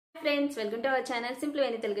Friends welcome to our channel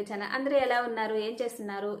సింప్లీవెనిథుము channel. అందరూ ఎలా ఉన్నారు, ఏం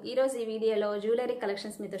చేస్తున్నారు? ఈ రోజు ఈ వీడియోలో జ్యువెలరీ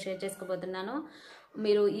కలెక్షన్స్ మీతో షేర్ చేసుకోబోతున్నాను.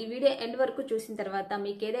 మీరు ఈ వీడియో ఎండ్ వరకు చూసిన తర్వాత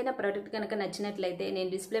మీకు ఏదైనా ప్రోడక్ట్ కనుక నచ్చినట్లయితే నేను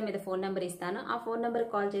డిస్ప్లే మీద ఫోన్ నెంబర్ ఇస్తాను. ఆ ఫోన్ నెంబర్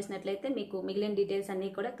కాల్ చేసినట్లయితే మీకు మిగిలిన డీటెయిల్స్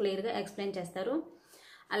అన్నీ కూడా క్లియర్గా ఎక్స్ప్లెయిన్ చేస్తారు.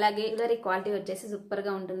 అలాగే జ్యువెలరీ క్వాలిటీ వచ్చేసి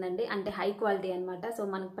సూపర్గా ఉంటుందండి, అంటే హై క్వాలిటీ అనమాట. సో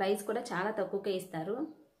మనకు ప్రైస్ కూడా చాలా తక్కువకే ఇస్తారు.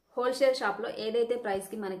 హోల్సేల్ షాప్లో ఏదైతే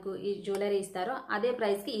ప్రైస్కి మనకు ఈ జ్యువెలరీ ఇస్తారో అదే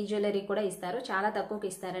ప్రైస్కి ఈ జ్యువెలరీ కూడా ఇస్తారు, చాలా తక్కువకి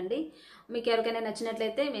ఇస్తారండి. మీకు ఎవరికైనా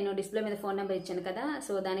నచ్చినట్లయితే నేను డిస్ప్లే మీద ఫోన్ నెంబర్ ఇచ్చాను కదా,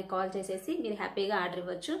 సో దానికి కాల్ చేసేసి మీరు హ్యాపీగా ఆర్డర్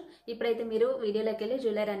ఇవ్వచ్చు. ఇప్పుడైతే మీరు వీడియోలోకి వెళ్ళి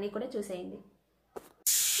జ్యువెలరీ అన్నీ కూడా చూసేయండి.